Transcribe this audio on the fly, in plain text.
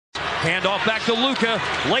Handoff back to Luka,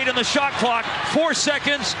 late in the shot clock, 4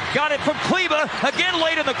 seconds, got it from Kleber, again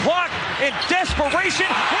late in the clock, in desperation,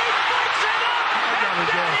 he puts it up, and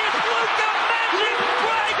that is Luka Magic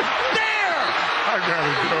right there! I gotta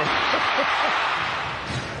go.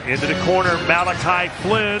 Into the corner, Malachi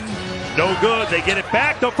Flynn, no good, they get it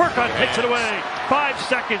back, though Furkan takes it away, 5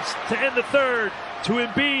 seconds to end the third, to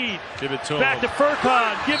Embiid, Give it to back him. to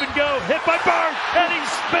Furkan, give and go, hit by Burke, and he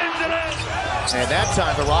spins it in! And that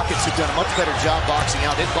time the Rockets have done a much better job boxing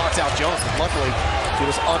out. Didn't box out Jones, but luckily he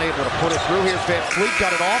was unable to put it through. Here's Van Fleet,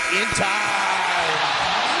 got it off in time.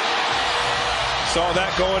 Saw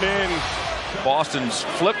that going in. Boston's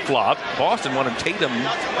flip-flop. Boston wanted Tatum,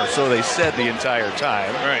 or so they said the entire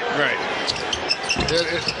time. Right.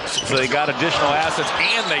 So they got additional assets,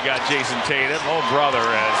 and they got Jason Tatum. Oh, brother,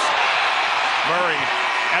 as Murray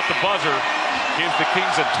at the buzzer gives the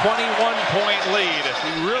Kings a 21-point lead.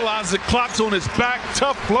 He realized the clock's on his back.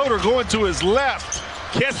 Tough floater going to his left.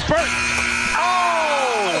 Kispert.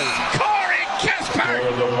 Oh! Corey Kispert!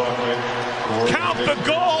 Count the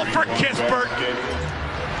goal for Kispert.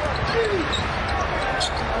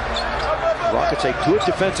 Rockets a good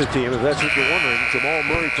defensive team, if that's what you're wondering. Jamal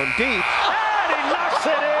Murray from deep. And he knocks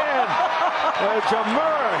it in!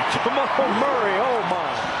 Jamal Murray, oh my.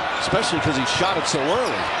 Especially because he shot it so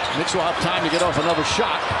early. Knicks will have time to get off another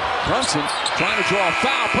shot. Brunson trying to draw a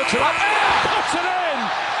foul, puts it up, and puts it in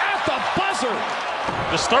at the buzzer.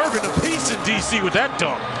 Disturbing the peace in D.C. with that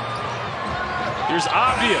dunk. Here's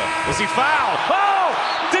Avdia. Is he fouled? Oh!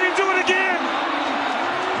 Did he do it again?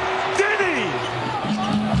 Did he?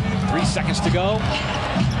 3 seconds to go.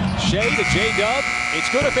 Shea to J-Dub.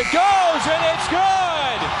 It's good if it goes, and it's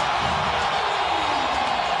good!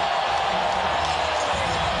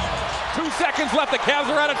 2 seconds left. The Cavs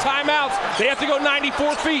are out of timeouts. They have to go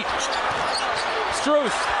 94 feet.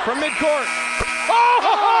 Strus from midcourt.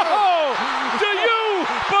 Oh! Do you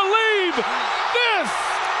believe this?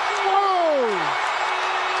 Whoa!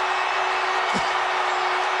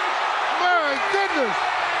 My goodness!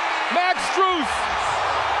 Max Strus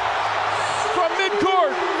from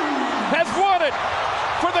midcourt has won it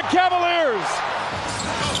for the Cavaliers.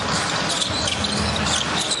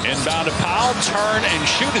 Inbound to Powell, turn and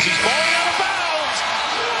shoot as he's falling out of bounds.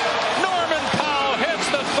 Norman Powell hits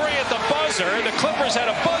the three at the buzzer. The Clippers had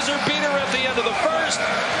a buzzer beater at the end of the first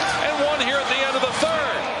and one here at the end of the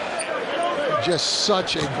third. Just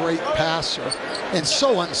such a great passer and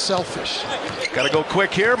so unselfish. Got to go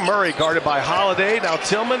quick here. Murray guarded by Holiday. Now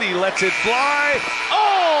Tillman, he lets it fly.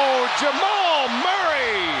 Oh, Jamal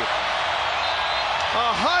Murray!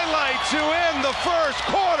 A highlight to end the first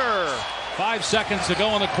quarter. 5 seconds to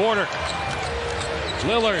go in the quarter.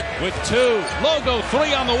 Lillard with 2. Logo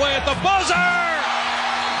 3 on the way at the buzzer.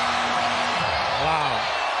 Wow.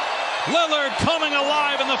 Lillard coming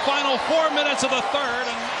alive in the final 4 minutes of the third.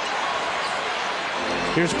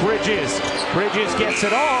 Here's Bridges. Bridges gets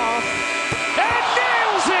it off. And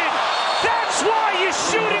nails it! That's why you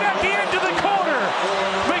shoot it at the end of the quarter.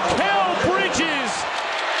 Mikal Bridges.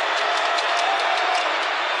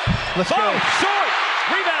 Let's go. Short!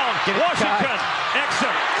 Rebound, Washington,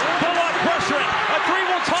 Exum, Bullock pressuring, a three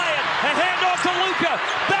will tie it, a handoff to Luka,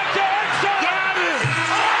 back to Exum! Got it!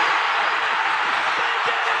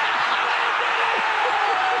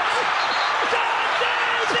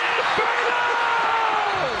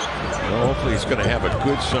 Well, hopefully he's going to have a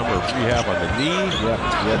good summer of rehab on the knee.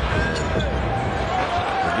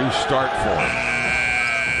 A new start for him.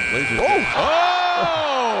 Blazers.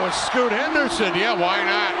 Oh, Scoot Henderson. Yeah, why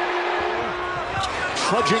not?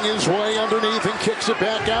 Trudging his way underneath and kicks it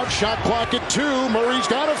back out. Shot clock at 2. Murray's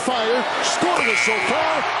got a fire. Scoreless so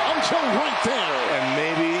far until right there. And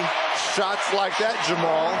maybe shots like that,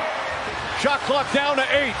 Jamal. Shot clock down to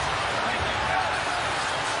 8.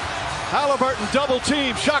 Halliburton double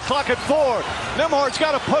team. Shot clock at 4. Nembhard's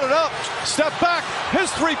got to put it up. Step back.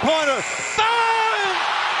 His three-pointer. Bang!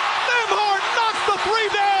 Nembhard knocks the 3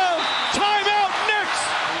 down. Timeout,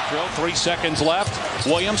 Knicks. 3 seconds left.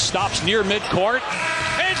 Williams stops near midcourt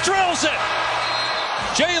and drills it.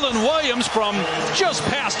 Jalen Williams from just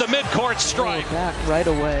past the midcourt stripe. Back right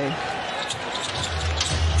away.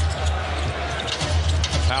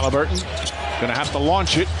 Halliburton gonna have to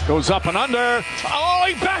launch it. Goes up and under. Oh,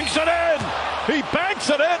 he banks it in. He banks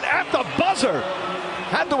it in at the buzzer.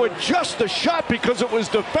 Had to adjust the shot because it was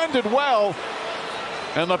defended well.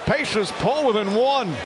 And the Pacers pull within 1.